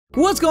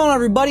What's going on,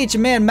 everybody? It's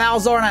your man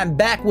Malzar, and I'm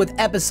back with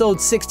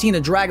episode 16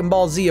 of Dragon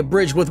Ball Z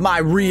Abridged with my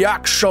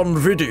reaction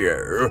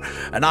video.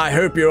 And I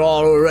hope you're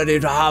all ready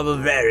to have a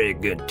very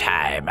good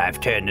time. I've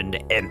turned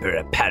into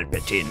Emperor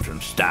Palpatine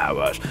from Star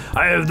Wars.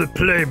 I have the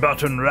play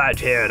button right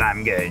here, and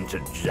I'm going to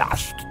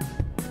just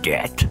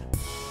get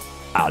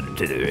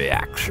onto the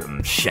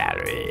reaction, shall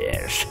we?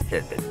 Yes,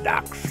 to the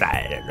dark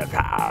side of the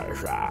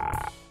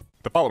Force.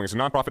 The following is a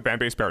non-profit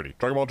fan-based parody.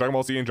 Dragon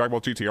Ball Z, and Dragon Ball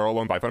GT are all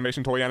owned by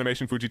Funimation, Toei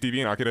Animation, Fuji TV,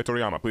 and Akira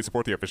Toriyama. Please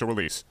support the official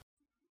release.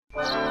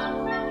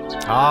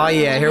 Oh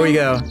yeah, here we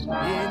go.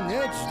 And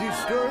that's the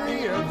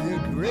story of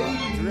the Great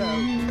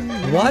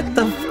Drought. What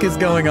the f is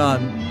going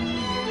on?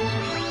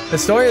 The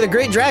story of the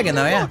Great Dragon,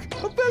 though, yeah.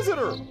 Look, a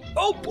visitor!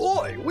 Oh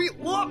boy, we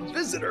love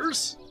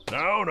visitors!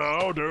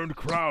 Now, don't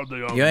crowd the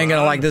young You ain't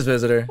gonna man. like this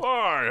visitor.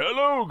 Why,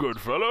 hello, good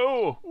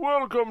fellow.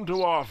 Welcome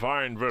to our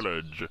fine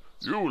village.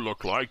 You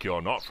look like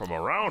you're not from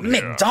around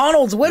here.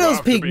 McDonald's Widow's You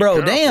have to Peak, be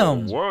bro, careful.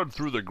 damn. Word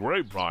through the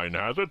grapevine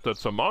has it that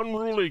some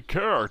unruly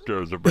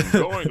characters have been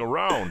going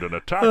around and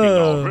attacking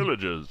our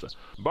villages.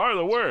 By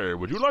the way,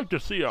 would you like to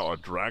see our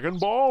Dragon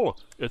Ball?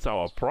 It's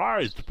our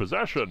prized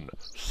possession,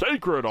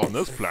 sacred on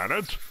this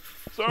planet.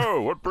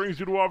 So, what brings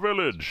you to our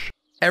village?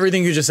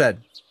 Everything you just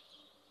said.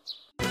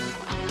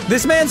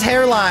 This man's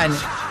hairline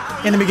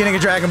in the beginning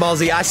of Dragon Ball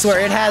Z, I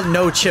swear it has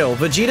no chill.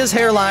 Vegeta's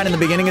hairline in the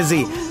beginning of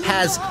Z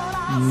has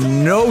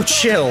no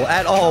chill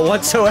at all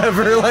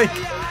whatsoever. Like,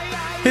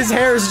 his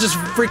hair is just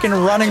freaking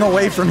running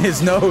away from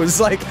his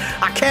nose. Like,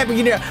 I can't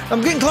be near.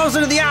 I'm getting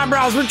closer to the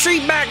eyebrows.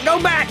 Retreat back.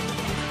 Go back.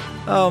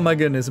 Oh my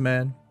goodness,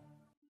 man.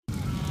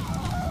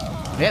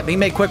 Yep, he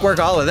made quick work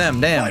of all of them.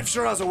 Damn. Life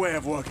sure has a way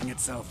of working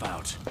itself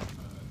out.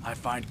 I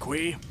find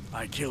Kui,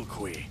 I kill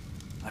Kui.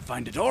 I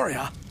find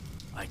Dodoria,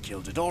 I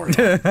kill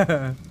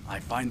Dodoria. I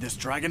find this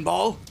Dragon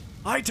Ball,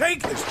 I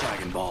take this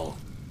Dragon Ball.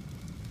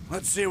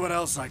 Let's see what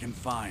else I can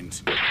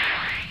find.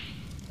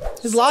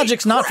 His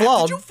logic's not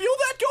flawed. Did you feel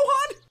that,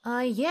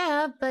 Gohan?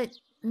 Yeah, but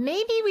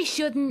maybe we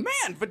shouldn't.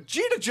 Man,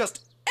 Vegeta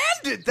just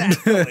ended that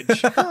village.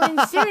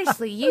 Krillin,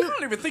 seriously, I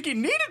don't even think he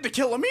needed to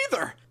kill him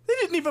either. They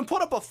didn't even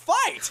put up a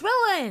fight.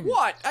 Krillin!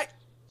 What?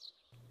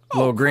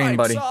 Little green,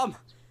 buddy.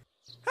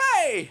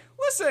 Hey,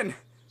 listen.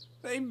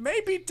 They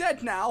may be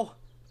dead now,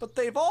 but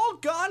they've all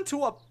gone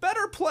to a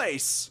better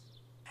place.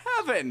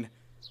 Heaven,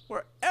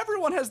 where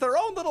everyone has their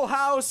own little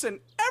house and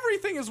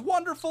everything is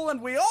wonderful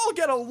and we all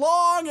get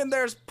along and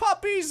there's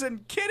puppies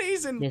and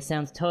kitties and... This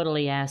sounds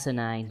totally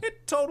asinine.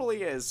 It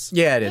totally is.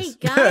 Yeah, it Hey is.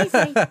 guys,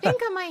 I think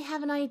I might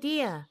have an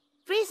idea.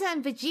 Frieza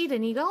and Vegeta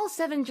need all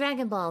 7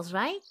 Dragon Balls,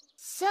 right?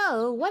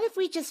 So, what if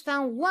we just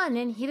found one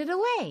and hid it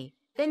away?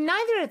 Then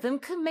neither of them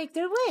could make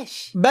their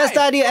wish. Best Hey,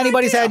 idea good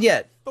anybody's idea. had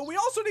yet. But we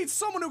also need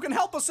someone who can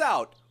help us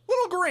out.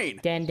 Little Green.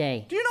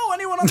 Dende. Do you know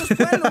anyone on this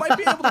planet who might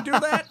be able to do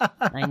that?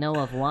 I know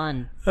of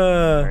one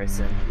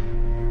person.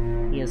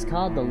 He is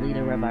called the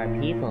leader of our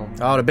people.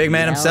 Oh, the big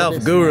man The himself,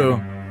 eldest Guru.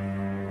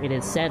 man. It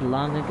is said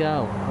long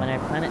ago, when our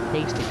planet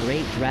faced a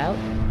great drought,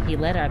 he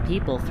led our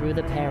people through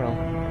the peril.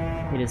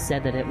 It is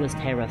said that it was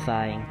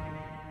terrifying.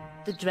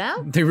 The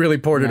drought? They really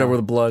poured it No. over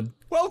the blood.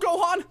 Well,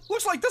 Gohan,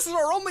 looks like this is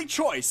our only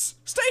choice.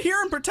 Stay here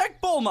and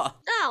protect Bulma.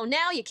 Oh,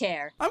 now you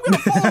care. I'm gonna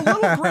follow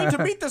Little Green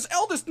to meet this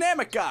eldest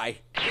Namek guy.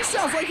 He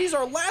sounds like he's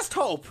our last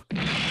hope.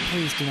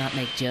 Please do not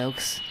make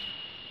jokes.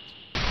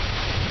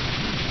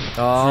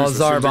 Oh, Frieza seems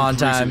Zarbon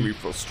increasingly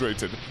time.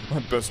 frustrated. I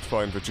best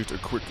find Vegeta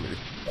quickly.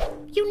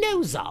 You know,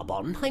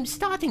 Zarbon, I'm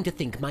starting to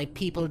think my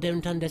people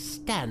don't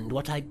understand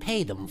what I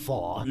pay them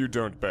for. You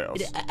don't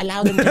bounce.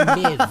 Allow them to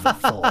live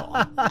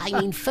for. I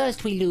mean,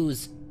 first we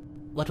lose...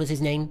 What was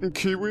his name?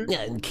 Kiwi?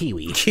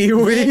 Kiwi.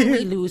 Kiwi? Then we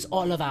lose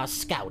all of our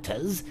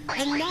scouters,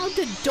 and now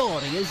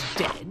Dodoria's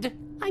dead.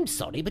 I'm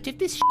sorry, but if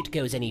this shit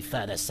goes any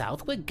further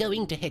south, we're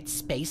going to hit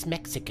space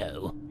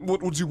Mexico.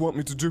 What would you want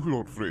me to do,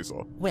 Lord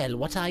Frieza? Well,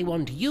 what I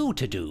want you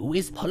to do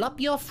is pull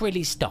up your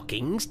frilly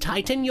stockings,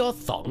 tighten your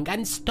thong,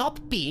 and stop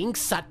being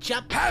such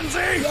a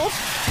pansy!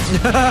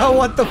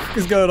 What the f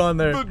is going on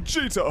there?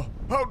 Vegeta!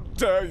 How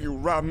dare you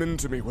ram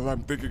into me while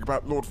I'm thinking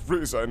about Lord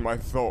Frieza and my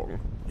thong?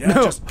 Yeah,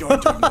 just going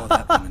to ignore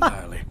that one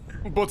entirely.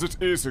 But it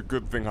is a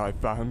good thing I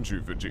found you,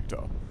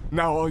 Vegeta.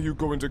 Now are you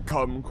going to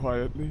come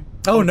quietly?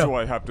 Oh, or no. do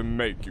I have to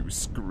make you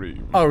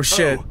scream? Oh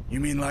shit. Oh, you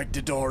mean like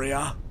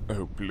Dodoria?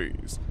 Oh,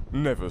 please.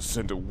 Never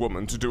send a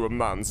woman to do a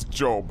man's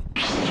job.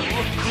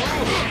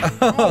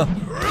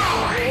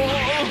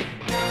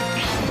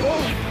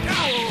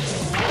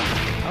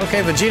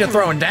 Okay, Vegeta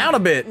throwing down a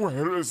bit.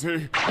 Where is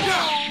he?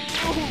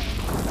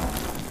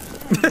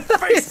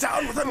 Face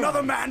down with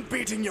another man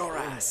beating your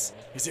ass.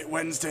 Is it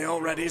Wednesday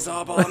already,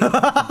 Zarbon?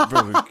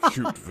 Very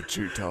cute,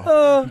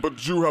 Vegeta.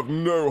 But you have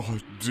no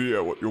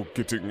idea what you're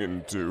getting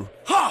into.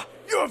 Ha!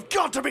 You have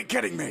got to be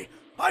kidding me!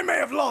 I may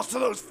have lost to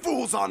those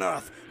fools on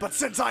Earth, but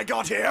since I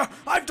got here,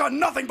 I've done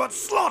nothing but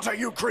slaughter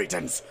you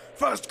cretins!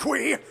 First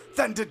Kui,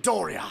 then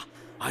Dodoria.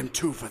 I'm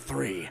 2 for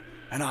 3,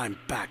 and I'm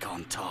back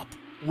on top.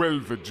 Well,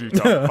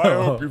 Vegeta, I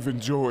hope you've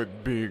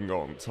enjoyed being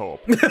on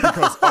top,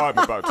 because I'm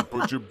about to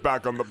put you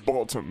back on the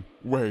bottom,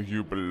 where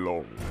you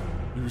belong.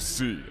 You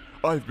see,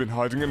 I've been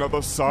hiding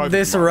another side of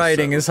This myself.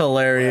 writing is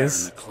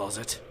hilarious. In the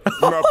closet.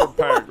 Now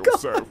prepare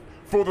yourself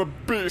for the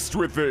beast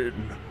within.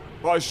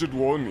 I should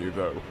warn you,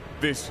 though,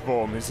 this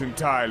form is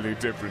entirely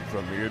different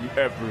from me in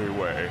every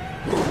way.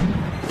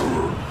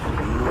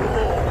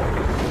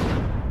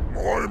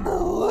 I'm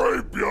a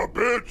rape, you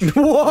bitch!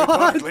 What?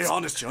 Perfectly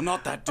honest, you're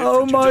not that different.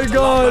 Oh my You're just a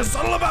lot god! less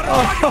subtle about it.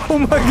 Oh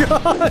my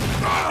god!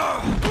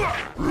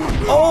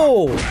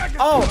 Oh!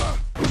 Oh!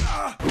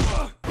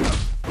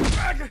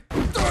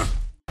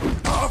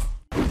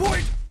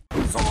 Point,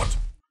 sword,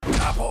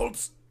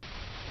 apples.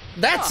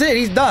 That's it,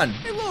 he's done.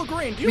 Hey, little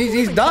green, do you He's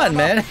believe in done, karma?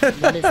 man.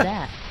 What is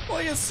that?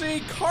 Well, you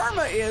see,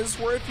 karma is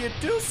where if you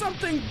do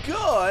something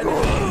good,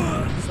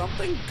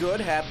 something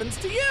good happens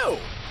to you.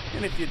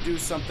 And if you do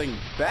something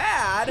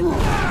bad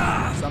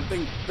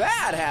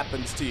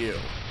happens to you.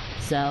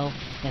 So,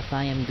 if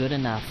I am good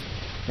enough,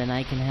 then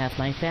I can have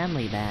my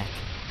family back.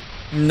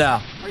 No.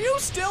 Are you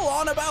still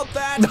on about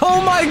that?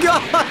 Oh my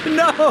god,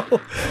 no!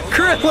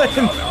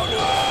 Krillin!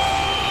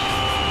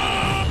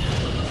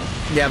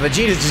 Yeah,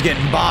 Vegeta's just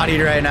getting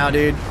bodied right now,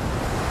 dude.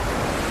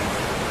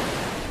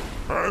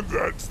 And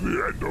that's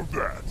the end of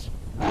that.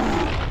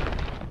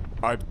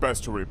 I'd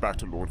best hurry back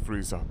to Lord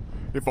Frieza.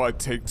 If I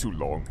take too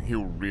long,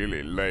 he'll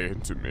really lay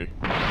into me.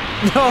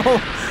 No!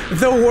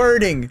 The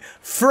wording!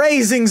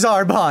 Phrasing,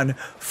 Zarbon!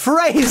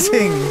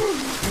 Phrasing!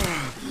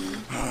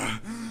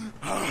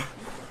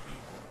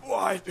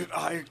 Why did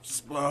I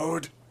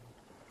explode?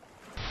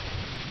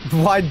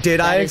 Why did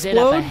I That is it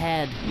up explode?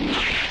 ahead.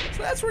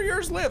 So that's where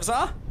yours lives,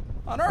 huh?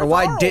 On Earth, Or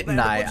why our old didn't man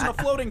I? lives in a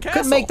floating I castle.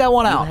 couldn't make that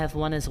one You out. have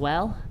one as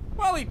well?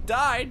 Well, he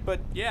died, but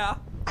yeah.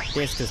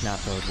 This does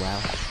not bode well.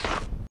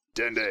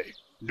 Dende,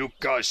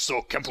 nukai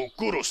so kempu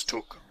gurus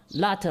tuk.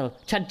 Lato,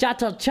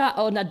 chajato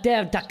chao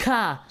nader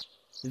daka.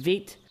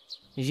 Vit,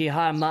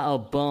 jihar mao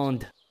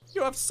bond.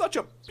 You have such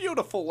a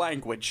beautiful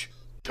language.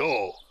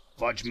 To,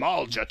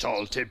 vajmal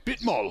jatol te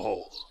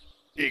bitmalho.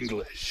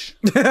 English.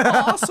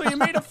 Aw, so you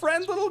made a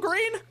friend, little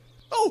green?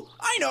 Oh,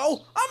 I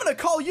know! I'm gonna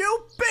call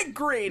you Big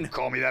Green!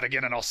 Call me that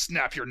again and I'll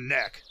snap your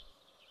neck.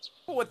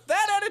 With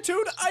that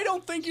attitude, I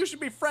don't think you should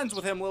be friends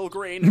with him, little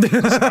green.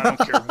 Listen, I don't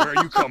care where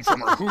you come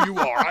from or who you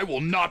are. I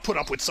will not put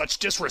up with such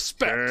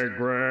disrespect. Big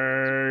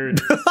Brain,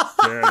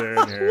 get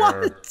in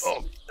here.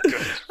 Oh,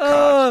 good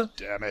God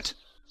damn it.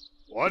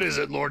 What is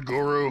it, Lord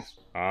Guru?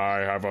 I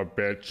have a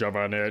bitch of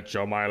an itch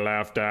on my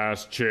left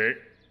ass cheek.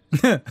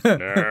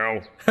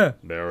 Now,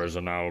 there is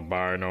an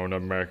albino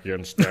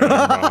Namekian standing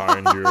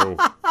behind you.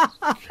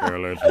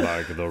 Kill it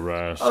like the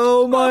rest.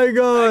 Oh my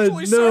god,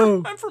 Actually, no.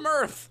 sir, I'm from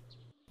Earth.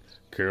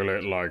 Kill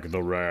it like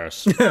the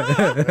rest.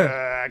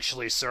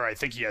 Actually, sir, I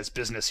think he has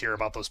business here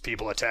about those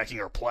people attacking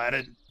our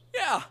planet.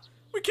 Yeah,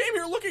 we came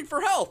here looking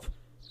for help.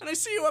 And I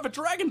see you have a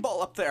Dragon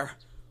Ball up there.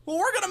 Well,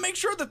 we're gonna make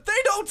sure that they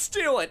don't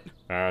steal it.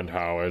 And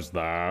how is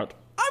that?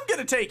 I'm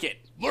gonna take it.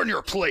 Learn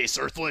your place,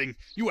 Earthling.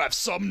 You have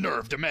some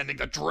nerve demanding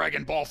the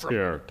Dragon Ball from...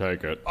 Here,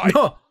 take it.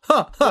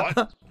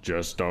 What?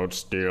 Just don't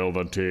steal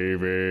the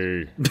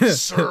TV.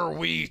 Sir,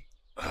 we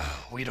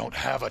don't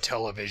have a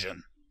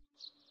television.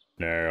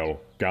 Nail,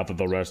 gather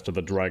the rest of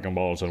the Dragon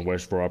Balls and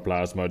wish for a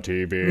plasma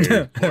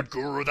TV. Lord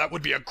Guru, that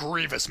would be a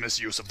grievous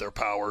misuse of their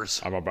powers.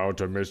 I'm about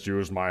to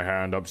misuse my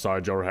hand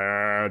upside your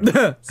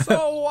head.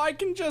 So I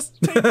can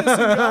just take this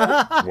and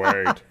go?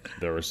 Wait,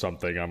 there is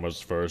something I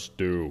must first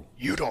do.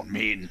 You don't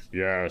mean...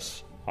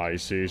 Yes, I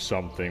see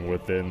something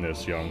within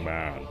this young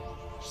man.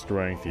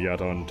 Strength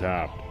yet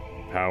untapped,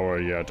 power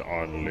yet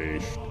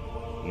unleashed.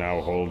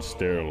 Now hold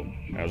still,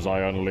 as I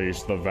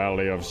unleash the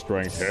Valley of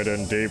Strength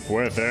hidden deep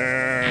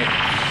within.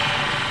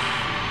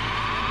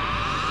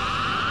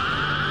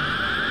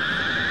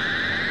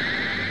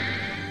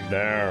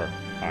 There,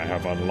 I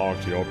have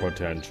unlocked your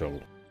potential.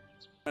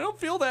 I don't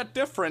feel that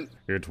different.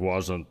 It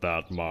wasn't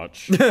that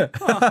much.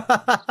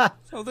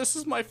 So this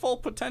is my full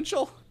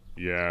potential?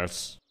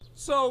 Yes,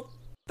 So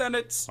then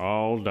it's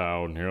all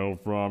downhill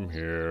from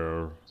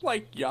here.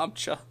 like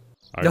Yamcha.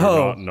 I do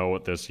not know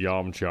what this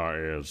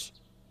Yamcha is,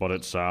 but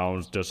it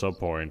sounds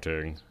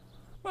disappointing.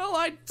 Well,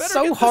 I'd better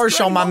So get this harsh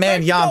on Dragon my Ball man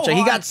back to Yamcha.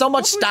 He Gohan. got so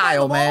much Once we find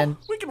style, them all, man.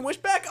 We can wish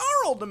back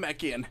our old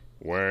Namekian.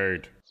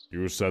 Wait,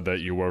 you said that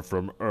you were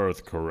from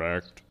Earth,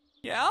 correct?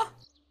 Yeah?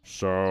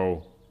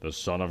 So, the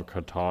son of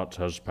Katat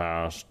has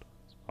passed.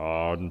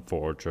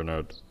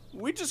 Unfortunate.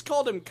 We just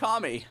called him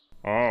Kami.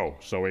 Oh,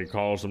 so he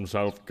calls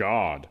himself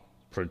God.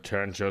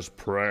 Pretentious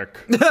prick.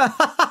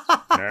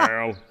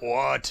 Nail,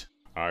 What?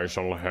 I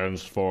shall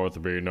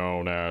henceforth be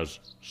known as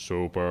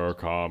Super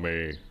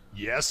Kami.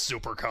 Yes,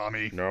 Super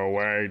Kami. No,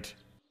 wait.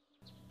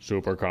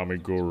 Super Kami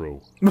Guru.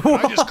 Can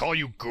I just call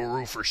you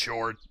Guru for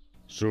short?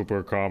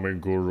 Super Kami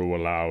Guru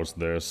allows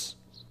this.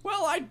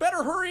 Well, I'd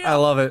better hurry up. I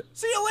love it.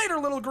 See you later,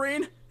 little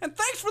green. And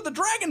thanks for the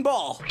Dragon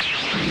Ball.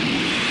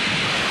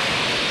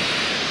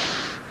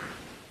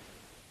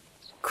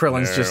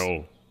 Krillin's just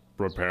Nail,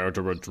 prepare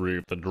to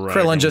retrieve the Dragon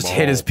Krillin just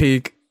hit his Ball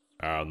peak.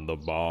 and the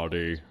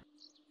body.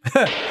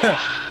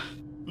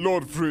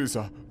 Lord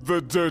Frieza, The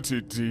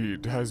dirty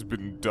deed has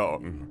been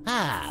done.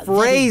 Ah,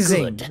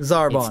 Phrasing, very good.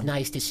 Zarbon. It's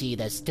nice to see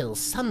there's still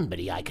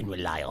somebody I can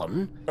rely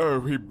on. Oh,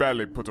 he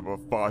barely put up a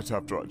fight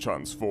after I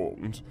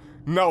transformed.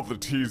 Now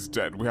that he's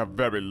dead, we have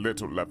very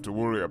little left to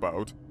worry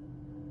about.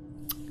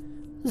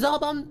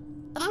 Zarbon,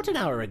 about an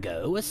hour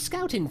ago, a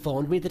scout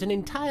informed me that an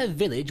entire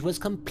village was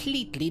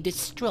completely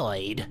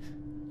destroyed.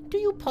 Do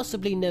you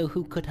possibly know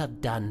who could have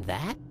done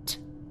that?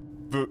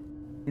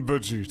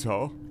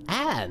 Vegeta?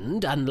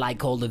 And,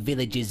 unlike all the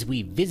villages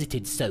we've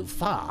visited so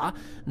far,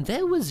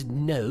 there was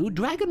no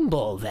Dragon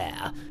Ball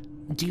there.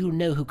 Do you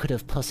know who could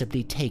have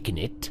possibly taken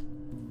it?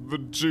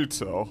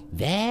 Vegeta?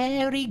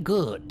 Very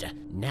good.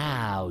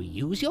 Now,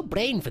 use your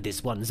brain for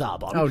this one,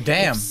 Zarbon. Oh,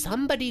 damn. If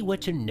somebody were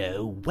to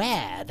know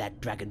where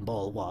that Dragon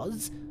Ball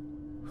was,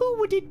 who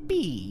would it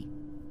be?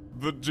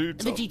 Vegeta?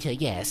 Vegeta,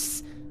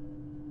 yes.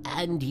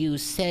 And you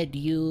said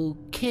you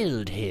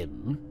killed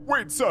him?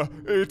 Wait, sir,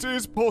 it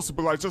is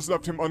possible I just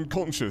left him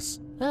unconscious.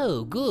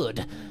 Oh,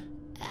 good.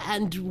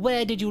 And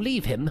where did you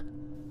leave him?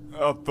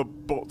 At the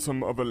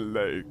bottom of a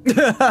lake.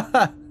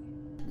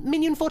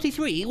 Minion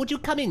 43, would you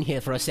come in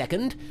here for a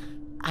second?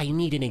 I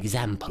need an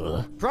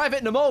example.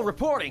 Private Namol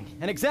reporting.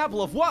 An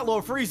example of what,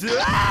 Lord Frieza?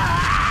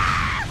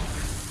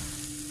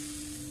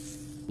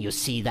 You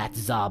see that,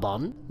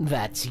 Zarbon?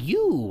 That's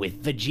you if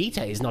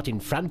Vegeta is not in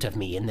front of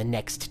me in the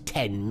next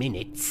 10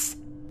 minutes.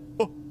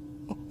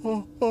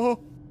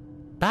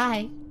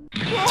 Bye.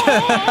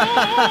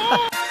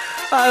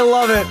 I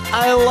love it.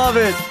 I love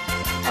it.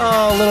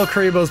 Oh, little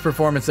Karibo's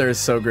performance there is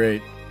so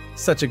great.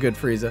 Such a good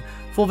Frieza.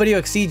 Full video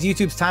exceeds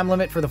YouTube's time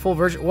limit for the full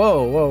version.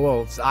 Whoa, whoa,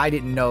 whoa. I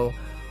didn't know.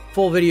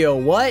 Full video,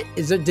 what?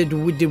 Is it? Did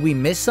we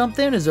miss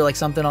something? Is there like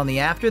something on the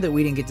after that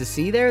we didn't get to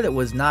see there that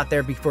was not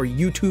there before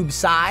YouTube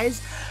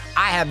size?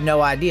 I have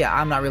no idea.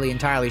 I'm not really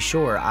entirely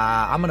sure.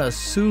 I'm gonna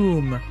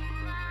assume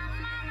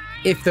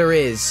if there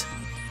is,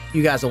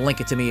 you guys will link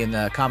it to me in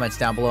the comments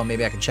down below.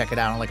 Maybe I can check it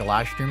out on like a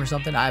live stream or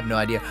something. I have no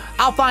idea.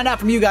 I'll find out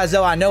from you guys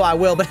though. I know I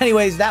will. But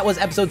anyways, that was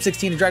episode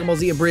 16 of Dragon Ball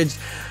Z Abridged.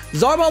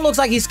 Zarbon looks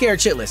like he's scared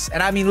shitless,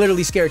 and I mean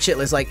literally scared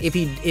shitless. Like if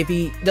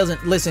he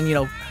doesn't listen, you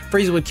know,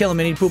 Frieza would kill him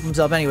and he'd poop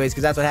himself anyways,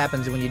 because that's what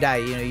happens when you die.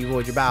 You know, you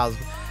avoid your bowels.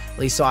 At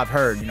least so I've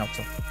heard. You know,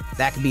 so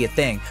that could be a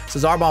thing. So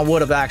Zarbon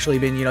would have actually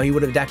been, you know, he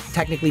would have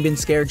technically been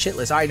scared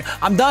shitless. All right,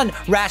 I'm done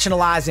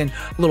rationalizing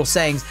little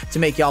sayings to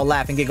make y'all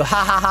laugh and giggle. Ha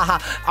ha ha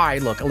ha. All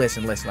right, look,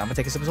 listen. I'm gonna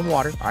take a sip of some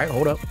water. All right,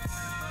 hold up.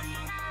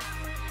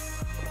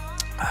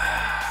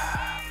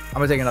 I'm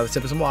gonna take another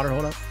sip of some water.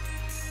 Hold up.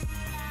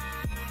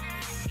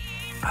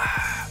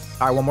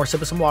 All right, one more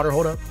sip of some water.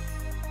 Hold up.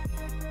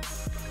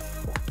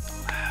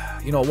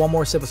 You know, one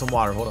more sip of some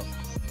water. Hold up.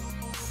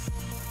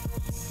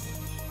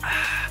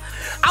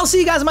 I'll see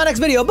you guys in my next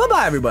video.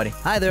 Bye-bye, everybody.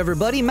 Hi there,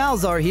 everybody.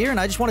 Malzar here, and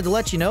I just wanted to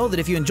let you know that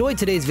if you enjoyed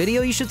today's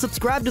video, you should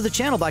subscribe to the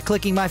channel by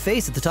clicking my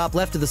face at the top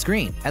left of the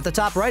screen. At the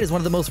top right is one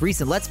of the most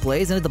recent Let's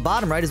Plays, and at the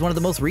bottom right is one of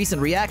the most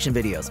recent reaction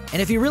videos.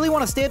 And if you really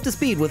want to stay up to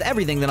speed with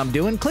everything that I'm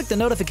doing, click the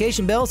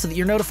notification bell so that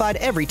you're notified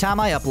every time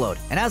I upload.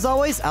 And as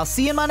always, I'll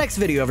see you in my next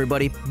video,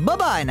 everybody.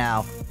 Bye-bye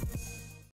now.